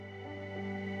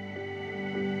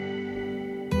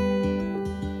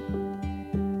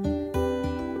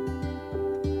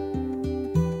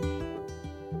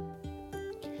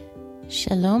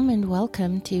Shalom and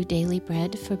welcome to Daily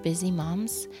Bread for Busy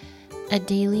Moms, a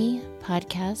daily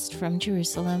podcast from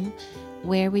Jerusalem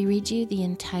where we read you the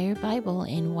entire Bible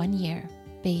in 1 year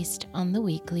based on the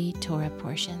weekly Torah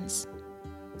portions.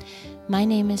 My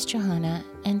name is Johanna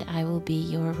and I will be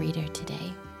your reader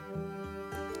today.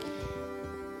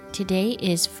 Today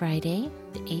is Friday,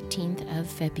 the 18th of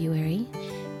February,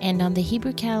 and on the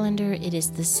Hebrew calendar it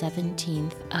is the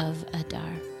 17th of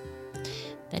Adar.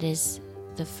 That is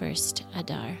the first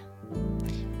Adar,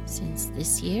 since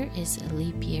this year is a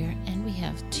leap year and we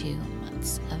have 2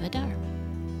 months of Adar.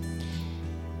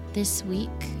 This week,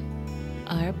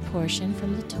 our portion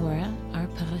from the Torah, our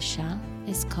parasha,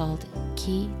 is called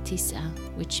Ki Tisa,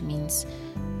 which means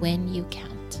when you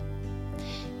count.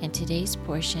 And today's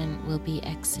portion will be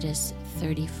Exodus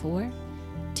 34,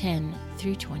 10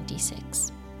 through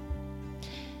 26.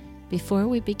 Before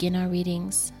we begin our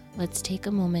readings, let's take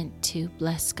a moment to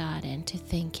bless God and to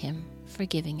thank Him for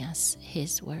giving us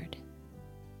His word.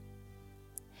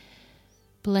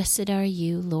 Blessed are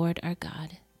you, Lord our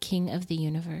God, King of the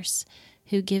universe,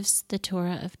 who gives the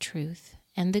Torah of truth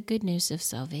and the good news of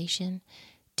salvation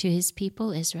to His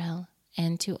people Israel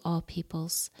and to all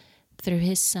peoples through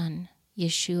His Son,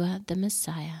 Yeshua the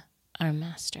Messiah, our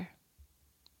Master.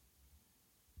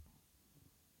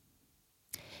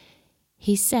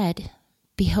 He said,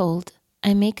 "Behold,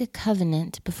 I make a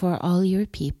covenant before all your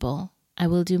people. I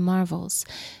will do marvels,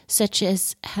 such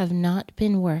as have not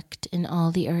been worked in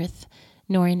all the earth,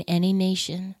 nor in any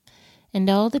nation. And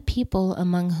all the people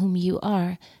among whom you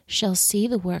are shall see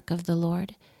the work of the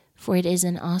Lord, for it is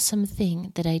an awesome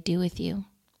thing that I do with you.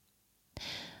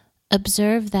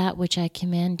 Observe that which I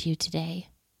command you today.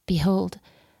 Behold,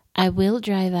 I will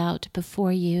drive out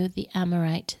before you the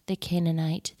Amorite, the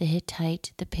Canaanite, the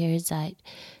Hittite, the Perizzite,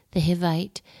 the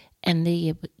Hivite, and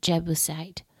the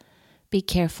Jebusite. Be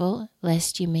careful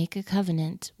lest you make a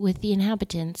covenant with the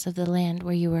inhabitants of the land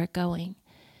where you are going,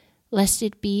 lest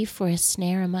it be for a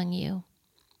snare among you.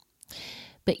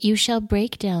 But you shall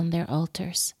break down their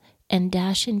altars, and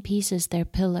dash in pieces their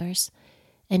pillars,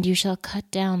 and you shall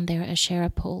cut down their Asherah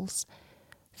poles,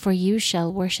 for you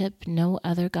shall worship no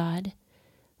other God.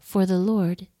 For the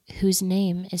Lord, whose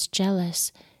name is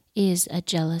jealous, is a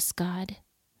jealous God.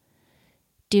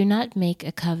 Do not make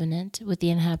a covenant with the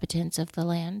inhabitants of the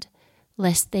land,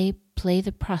 lest they play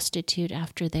the prostitute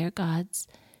after their gods,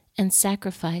 and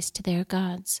sacrifice to their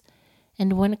gods,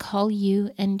 and one call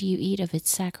you and you eat of its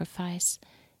sacrifice,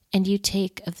 and you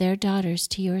take of their daughters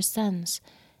to your sons,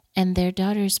 and their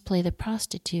daughters play the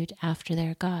prostitute after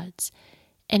their gods,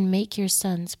 and make your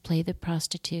sons play the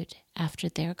prostitute after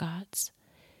their gods.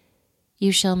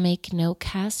 You shall make no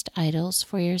cast idols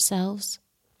for yourselves.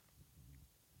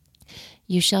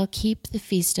 You shall keep the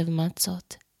feast of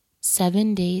Matzot.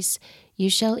 7 days you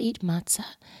shall eat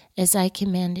matzah, as I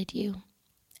commanded you,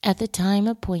 at the time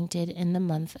appointed in the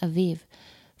month Aviv,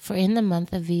 for in the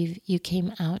month Aviv you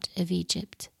came out of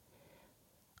Egypt.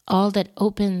 All that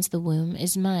opens the womb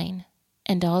is mine,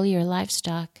 and all your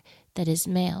livestock that is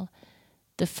male,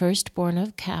 the firstborn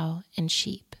of cow and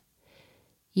sheep.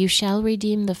 You shall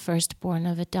redeem the firstborn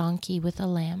of a donkey with a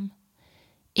lamb.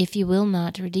 If you will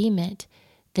not redeem it,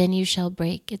 then you shall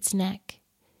break its neck.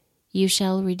 You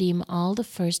shall redeem all the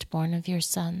firstborn of your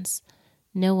sons.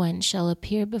 No one shall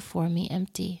appear before me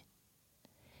empty.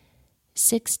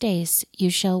 6 days you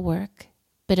shall work,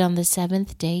 but on the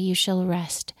 7th day you shall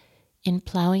rest. In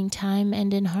plowing time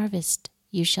and in harvest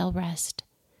you shall rest.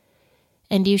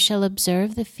 And you shall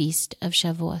observe the feast of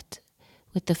Shavuot,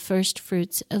 with the first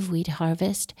fruits of wheat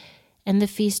harvest, and the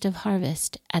feast of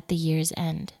harvest at the year's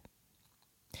end.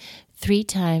 3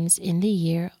 times in the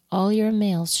year all your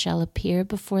males shall appear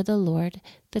before the Lord,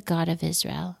 the God of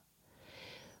Israel.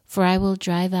 For I will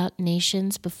drive out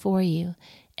nations before you,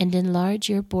 and enlarge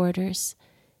your borders.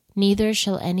 Neither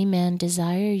shall any man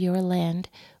desire your land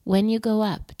when you go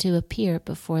up to appear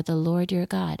before the Lord your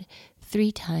God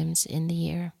 3 times in the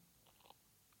year.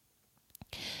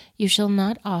 You shall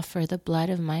not offer the blood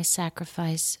of my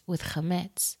sacrifice with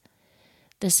chametz.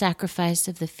 The sacrifice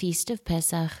of the feast of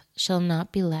Pesach shall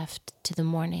not be left to the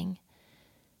morning.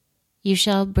 You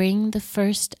shall bring the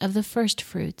first of the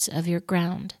firstfruits of your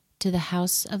ground to the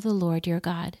house of the Lord your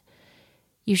God.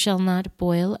 You shall not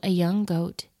boil a young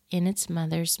goat in its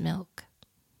mother's milk."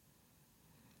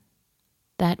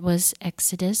 That was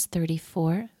Exodus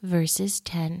 34, verses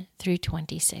 10 through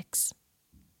 26.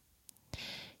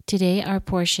 Today our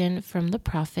portion from the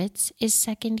prophets is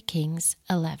 2 Kings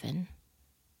 11.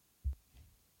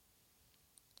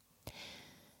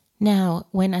 Now,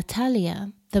 when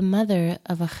Athaliah, the mother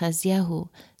of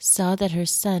Ahaziah, saw that her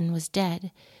son was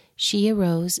dead, she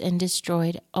arose and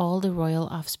destroyed all the royal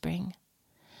offspring,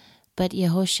 But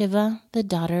Yehosheva, the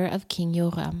daughter of King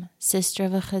Joram, sister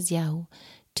of Achaziah,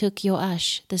 took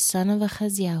Joash, the son of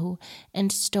Achaziah,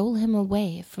 and stole him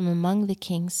away from among the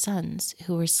king's sons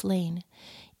who were slain,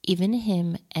 even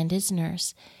him and his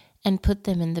nurse, and put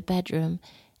them in the bedroom,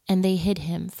 and they hid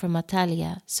him from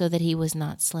Athaliah, so that he was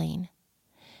not slain.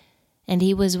 And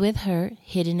he was with her,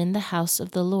 hidden in the house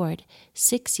of the Lord,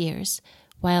 6 years,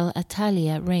 while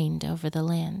Athaliah reigned over the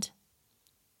land.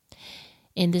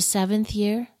 In the 7th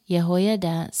year,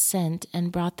 Jehoiada sent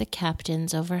and brought the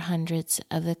captains over hundreds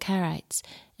of the Carites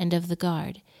and of the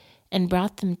guard, and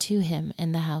brought them to him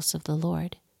in the house of the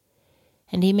Lord.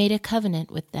 And he made a covenant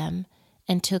with them,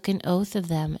 and took an oath of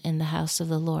them in the house of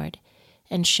the Lord,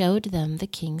 and showed them the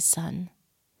king's son.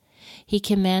 He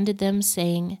commanded them,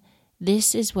 saying,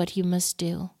 "This is what you must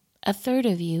do. 1/3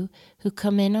 of you who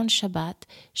come in on Shabbat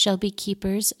shall be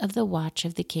keepers of the watch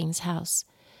of the king's house.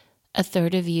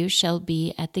 1/3 of you shall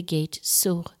be at the gate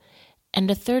Sur, and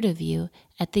 1/3 of you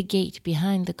at the gate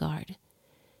behind the guard.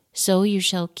 So you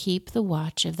shall keep the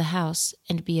watch of the house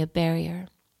and be a barrier.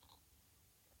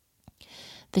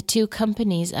 The 2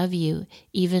 companies of you,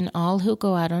 even all who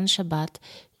go out on Shabbat,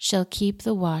 shall keep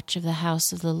the watch of the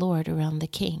house of the Lord around the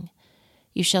king.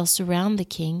 You shall surround the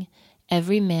king,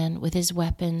 every man with his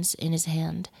weapons in his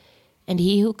hand, and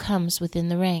he who comes within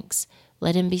the ranks,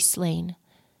 let him be slain.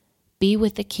 Be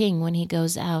with the king when he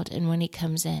goes out and when he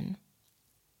comes in."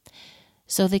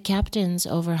 So the captains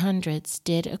over hundreds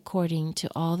did according to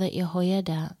all that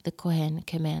Jehoiada the Kohen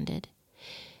commanded.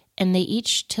 And they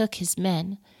each took his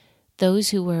men, those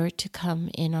who were to come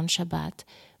in on Shabbat,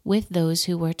 with those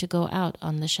who were to go out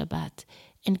on the Shabbat,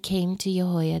 and came to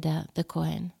Jehoiada the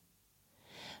Kohen.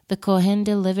 The Kohen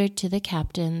delivered to the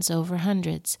captains over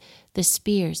hundreds the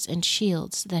spears and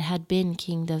shields that had been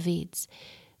King David's,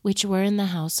 which were in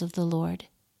the house of the Lord.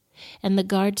 And the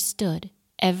guard stood,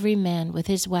 every man with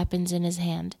his weapons in his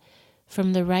hand,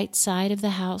 from the right side of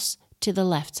the house to the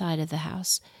left side of the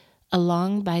house,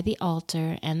 along by the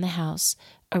altar and the house,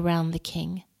 around the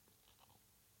king.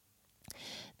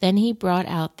 Then he brought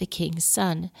out the king's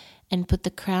son, and put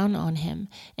the crown on him,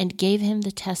 and gave him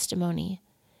the testimony.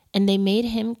 And they made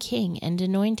him king, and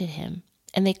anointed him.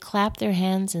 And they clapped their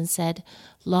hands, and said,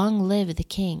 "Long live the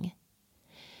king."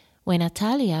 When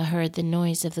Athaliah heard the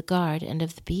noise of the guard and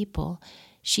of the people,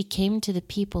 she came to the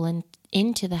people and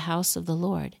into the house of the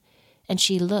Lord. And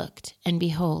she looked, and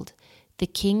behold, the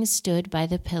king stood by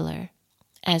the pillar,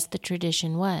 as the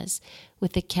tradition was,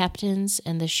 with the captains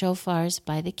and the shofars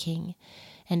by the king.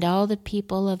 And all the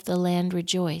people of the land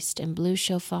rejoiced and blew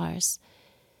shofars.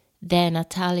 Then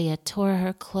Athaliah tore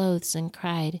her clothes and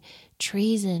cried,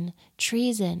 "Treason,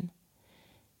 treason!"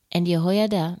 And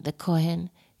Jehoiada the Kohen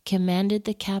commanded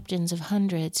the captains of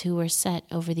hundreds who were set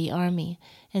over the army,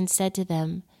 and said to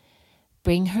them,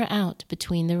 "Bring her out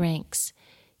between the ranks.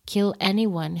 Kill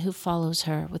anyone who follows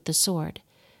her with the sword."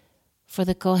 For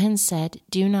the Kohen said,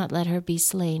 "Do not let her be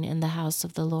slain in the house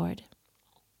of the Lord."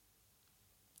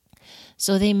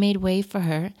 So they made way for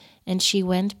her, and she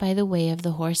went by the way of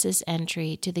the horses'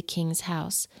 entry to the king's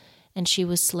house, and she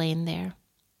was slain there.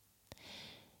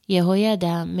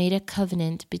 Jehoiada made a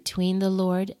covenant between the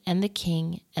Lord and the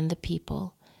king and the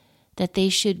people, that they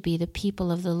should be the people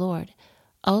of the Lord,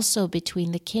 also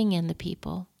between the king and the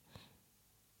people.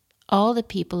 All the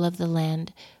people of the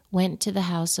land went to the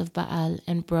house of Baal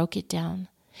and broke it down.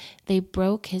 They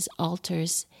broke his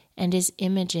altars and his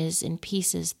images in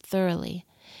pieces thoroughly,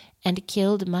 and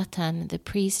killed Matan, the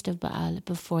priest of Baal,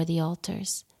 before the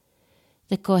altars.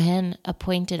 The Kohen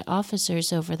appointed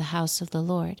officers over the house of the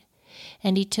Lord,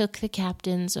 and he took the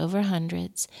captains over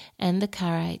hundreds, and the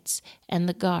Carites, and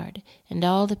the guard, and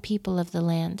all the people of the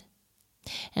land.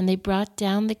 And they brought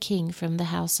down the king from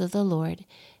the house of the Lord,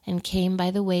 and came by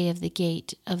the way of the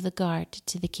gate of the guard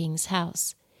to the king's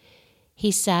house. He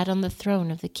sat on the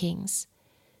throne of the kings.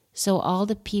 So all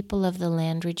the people of the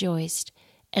land rejoiced,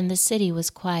 and the city was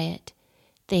quiet.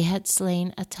 They had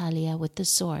slain Athaliah with the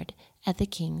sword at the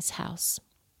king's house.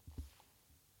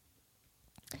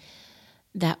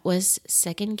 That was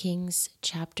 2 Kings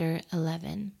chapter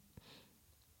 11.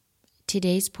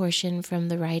 Today's portion from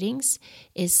the writings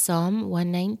is Psalm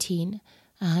 119,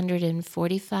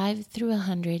 145 through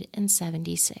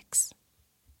 176.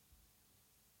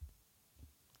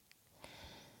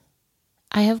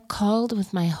 I have called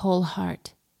with my whole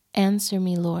heart. Answer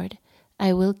me, Lord.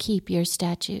 I will keep your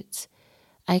statutes.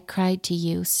 I cried to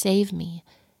you, save me,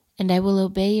 and I will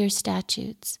obey your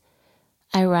statutes.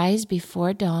 I rise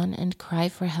before dawn and cry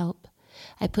for help.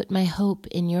 I put my hope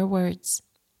in your words.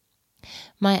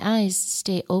 My eyes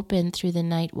stay open through the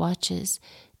night watches,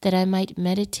 that I might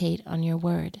meditate on your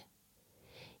word.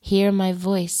 Hear my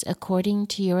voice according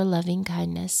to your loving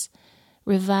kindness.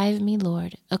 Revive me,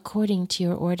 Lord, according to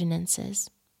your ordinances.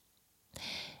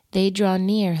 They draw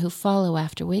near who follow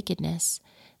after wickedness.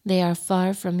 They are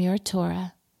far from your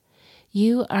Torah.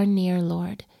 You are near,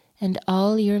 Lord, and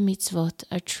all your mitzvot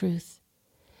are truth.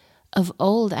 Of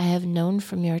old I have known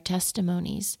from your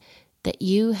testimonies that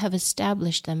you have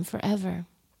established them forever.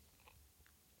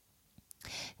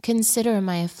 Consider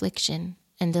my affliction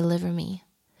and deliver me,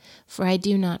 for I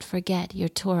do not forget your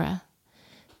Torah.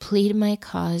 Plead my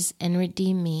cause and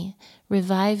redeem me.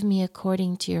 Revive me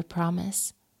according to your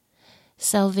promise.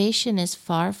 Salvation is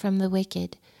far from the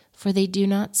wicked, for they do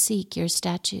not seek your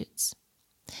statutes.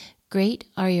 Great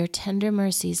are your tender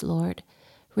mercies, Lord.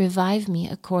 Revive me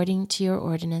according to your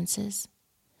ordinances.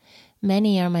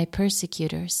 Many are my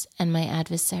persecutors and my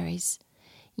adversaries,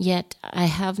 yet I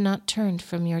have not turned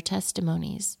from your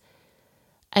testimonies.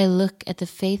 I look at the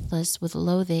faithless with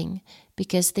loathing,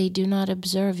 because they do not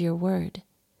observe your word.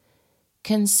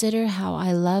 Consider how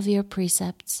I love your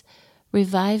precepts.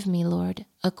 Revive me, Lord,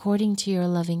 according to your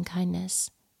loving kindness.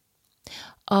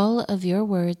 All of your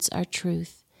words are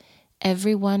truth.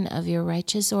 Every one of your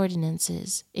righteous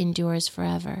ordinances endures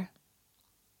forever.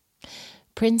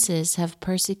 Princes have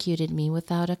persecuted me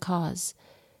without a cause,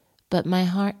 but my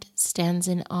heart stands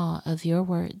in awe of your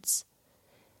words.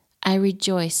 I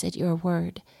rejoice at your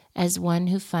word as one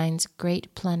who finds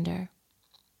great plunder.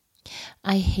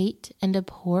 I hate and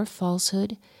abhor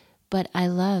falsehood, but I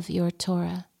love your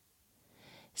Torah.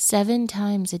 7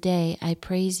 times a day I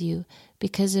praise you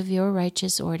because of your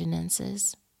righteous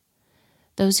ordinances.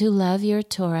 Those who love your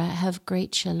Torah have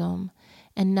great shalom,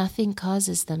 and nothing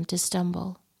causes them to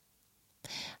stumble.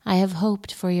 I have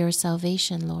hoped for your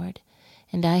salvation, Lord,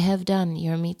 and I have done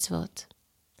your mitzvot.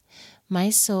 My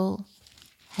soul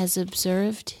has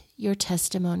observed your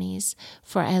testimonies,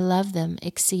 for I love them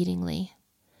exceedingly.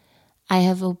 I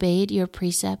have obeyed your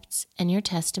precepts and your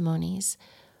testimonies,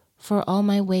 for all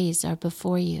my ways are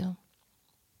before you.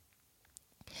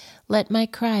 Let my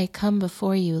cry come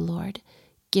before you, Lord.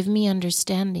 Give me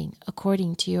understanding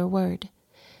according to your word.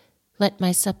 Let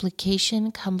my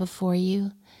supplication come before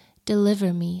you.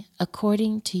 Deliver me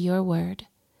according to your word.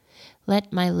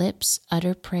 Let my lips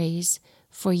utter praise,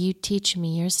 for you teach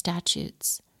me your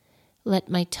statutes. Let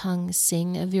my tongue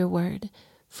sing of your word,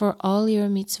 for all your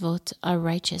mitzvot are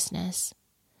righteousness.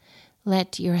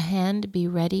 Let your hand be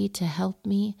ready to help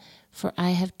me, for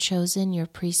I have chosen your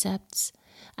precepts.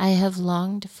 I have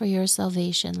longed for your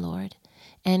salvation, Lord,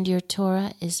 and your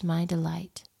Torah is my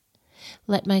delight.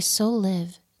 Let my soul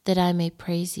live, that I may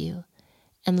praise you,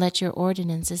 and let your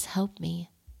ordinances help me.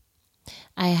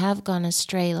 I have gone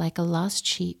astray like a lost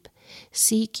sheep.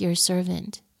 Seek your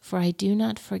servant, for I do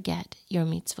not forget your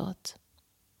mitzvot.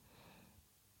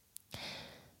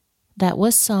 That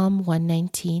was Psalm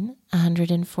 119,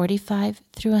 145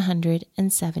 through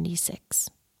 176.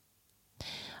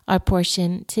 Our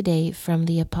portion today from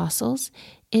the Apostles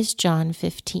is John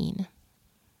 15.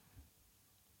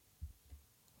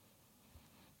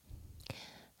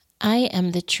 I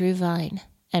am the true vine,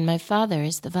 and my Father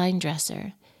is the vine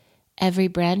dresser. Every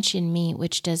branch in me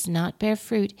which does not bear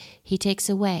fruit he takes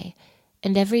away,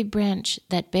 and every branch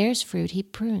that bears fruit he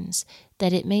prunes,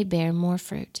 that it may bear more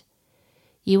fruit.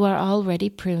 You are already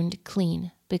pruned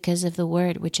clean because of the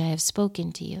word which I have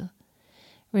spoken to you.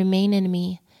 Remain in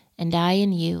me, and I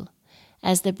in you,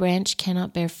 as the branch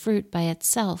cannot bear fruit by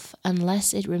itself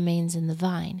unless it remains in the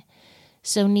vine,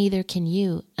 so neither can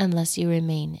you unless you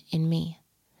remain in me.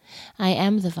 I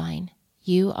am the vine,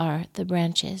 you are the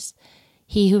branches.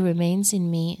 He who remains in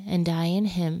me and I in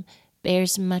him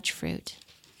bears much fruit.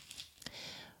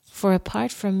 For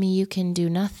apart from me you can do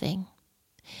nothing.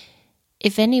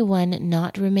 If anyone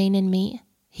not remain in me,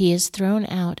 he is thrown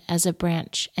out as a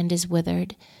branch and is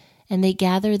withered, and they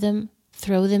gather them,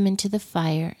 throw them into the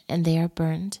fire, and they are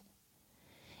burned.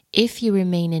 If you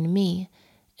remain in me,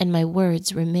 and my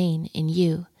words remain in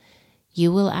you,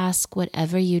 you will ask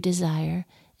whatever you desire,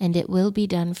 and it will be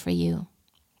done for you.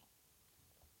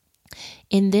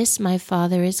 In this my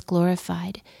Father is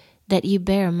glorified, that you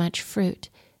bear much fruit,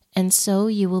 and so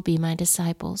you will be my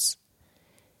disciples.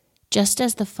 Just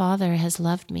as the Father has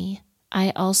loved me,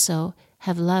 I also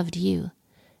have loved you.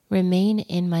 Remain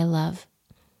in my love.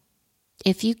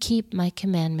 If you keep my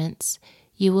commandments,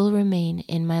 you will remain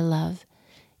in my love,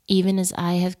 even as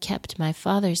I have kept my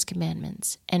Father's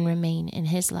commandments and remain in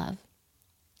his love.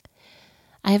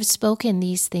 I have spoken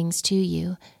these things to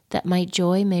you, that my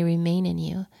joy may remain in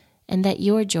you, and that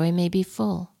your joy may be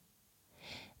full.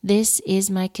 This is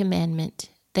my commandment,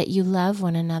 that you love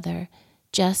one another,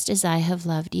 just as I have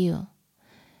loved you.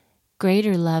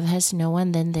 Greater love has no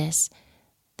one than this,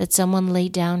 that someone lay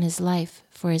down his life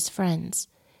for his friends.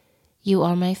 You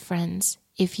are my friends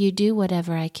if you do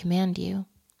whatever I command you.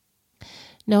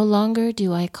 No longer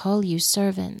do I call you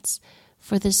servants,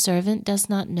 for the servant does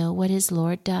not know what his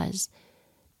Lord does.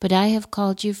 But I have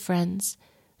called you friends,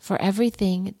 for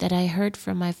everything that I heard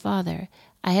from my Father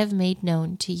I have made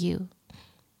known to you.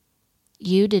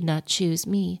 You did not choose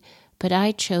me, but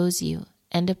I chose you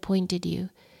and appointed you,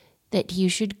 that you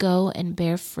should go and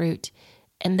bear fruit,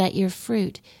 and that your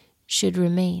fruit should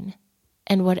remain.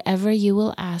 And whatever you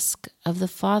will ask of the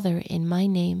Father in my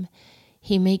name,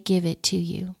 he may give it to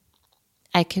you.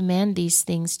 I command these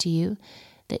things to you,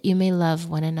 that you may love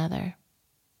one another.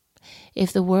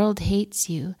 If the world hates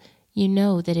you, you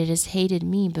know that it has hated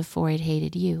me before it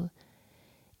hated you.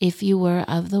 If you were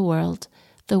of the world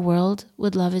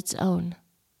would love its own.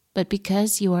 But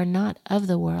because you are not of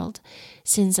the world,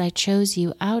 since I chose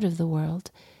you out of the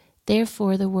world,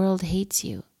 therefore the world hates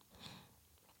you.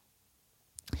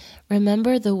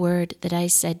 Remember the word that I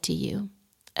said to you,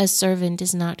 a servant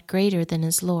is not greater than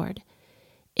his Lord.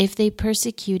 If they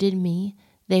persecuted me,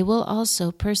 they will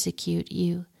also persecute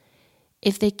you.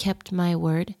 If they kept my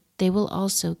word, they will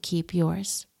also keep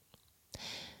yours.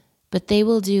 But they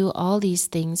will do all these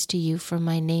things to you for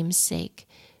my name's sake,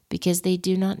 because they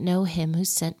do not know him who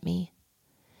sent me.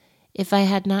 If I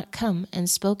had not come and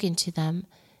spoken to them,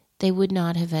 they would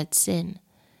not have had sin,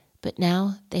 but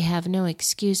now they have no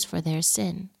excuse for their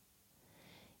sin.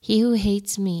 He who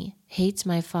hates me hates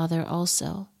my Father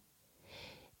also.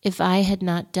 If I had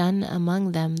not done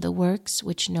among them the works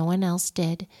which no one else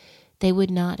did, they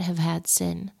would not have had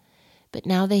sin. But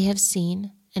now they have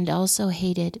seen and also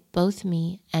hated both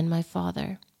me and my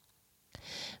Father.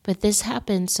 But this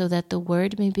happened so that the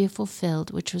word may be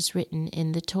fulfilled which was written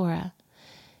in the Torah.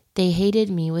 They hated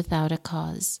me without a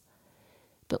cause.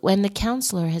 But when the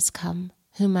Counselor has come,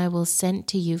 whom I will send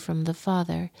to you from the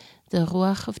Father, the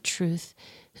Ruach of truth,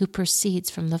 who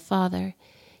proceeds from the Father,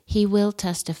 he will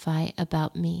testify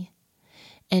about me.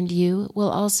 And you will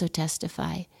also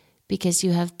testify, because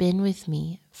you have been with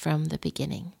me from the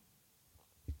beginning.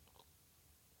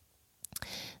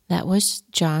 That was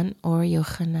John or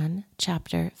Yochanan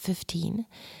chapter 15.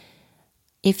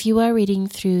 If you are reading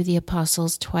through the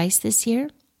Apostles twice this year,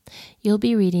 you'll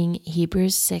be reading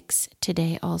Hebrews 6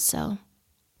 today also.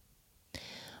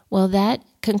 Well, that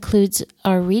concludes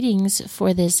our readings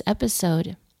for this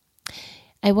episode.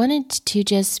 I wanted to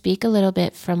just speak a little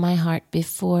bit from my heart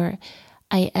before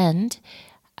I end.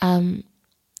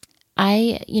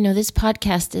 This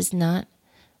podcast is not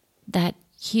that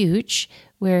huge.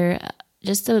 We're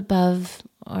just above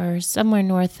or somewhere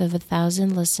north of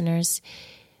 1,000 listeners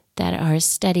that are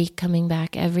steady coming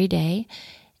back every day.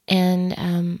 And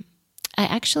I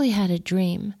actually had a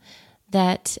dream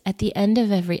that at the end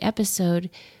of every episode,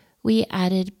 we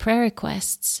added prayer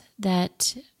requests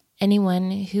that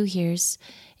anyone who hears,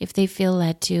 if they feel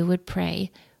led to, would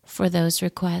pray for those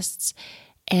requests.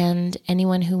 And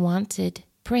anyone who wanted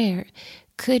prayer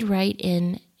could write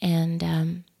in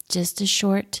and just a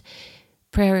short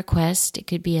prayer request. It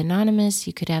could be anonymous,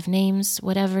 you could have names,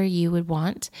 whatever you would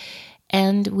want.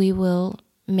 And we will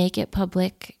make it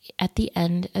public at the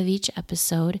end of each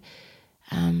episode,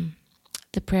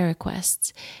 the prayer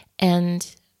requests.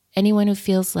 And anyone who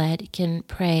feels led can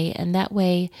pray. And that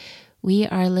way we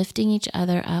are lifting each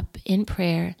other up in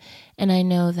prayer. And I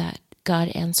know that God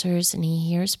answers and he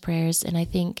hears prayers. And I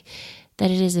think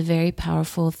that it is a very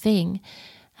powerful thing.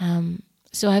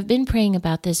 So I've been praying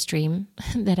about this dream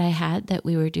that I had, that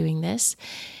we were doing this.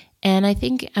 And I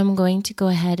think I'm going to go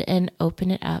ahead and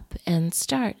open it up and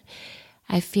start.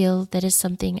 I feel that is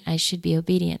something I should be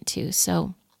obedient to.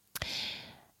 So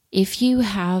if you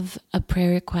have a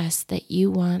prayer request that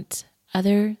you want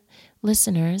other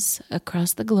listeners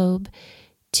across the globe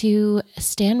to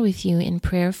stand with you in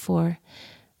prayer for,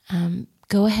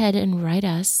 go ahead and write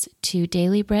us to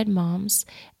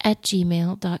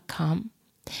dailybreadmoms@gmail.com.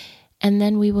 And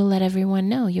then we will let everyone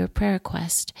know your prayer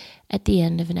request at the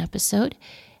end of an episode.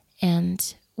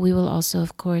 And we will also,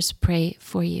 of course, pray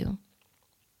for you.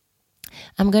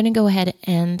 I'm going to go ahead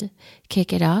and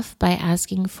kick it off by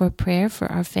asking for prayer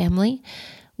for our family.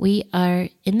 We are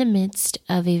in the midst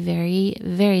of a very,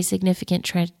 very significant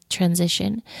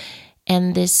transition.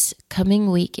 And this coming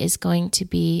week is going to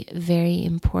be very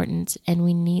important, and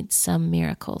we need some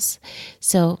miracles.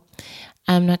 So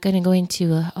I'm not going to go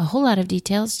into a whole lot of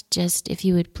details, just if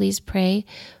you would please pray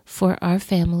for our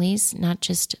families, not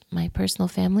just my personal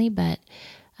family, but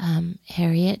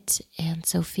Harriet and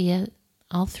Sophia,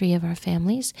 all three of our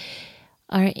families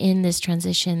are in this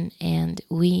transition, and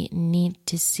we need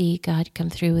to see God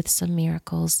come through with some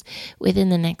miracles within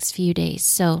the next few days.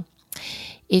 So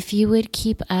If you would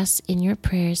keep us in your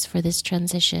prayers for this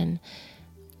transition,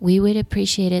 we would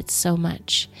appreciate it so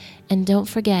much. And don't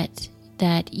forget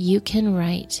that you can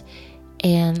write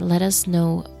and let us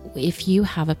know if you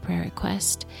have a prayer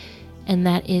request. And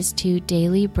that is to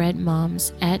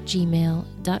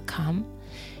dailybreadmoms@gmail.com.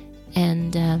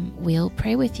 And we'll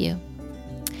pray with you.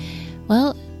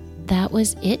 Well, that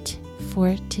was it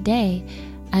for today.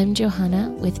 I'm Johanna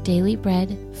with Daily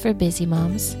Bread for Busy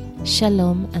Moms.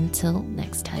 Shalom until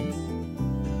next time.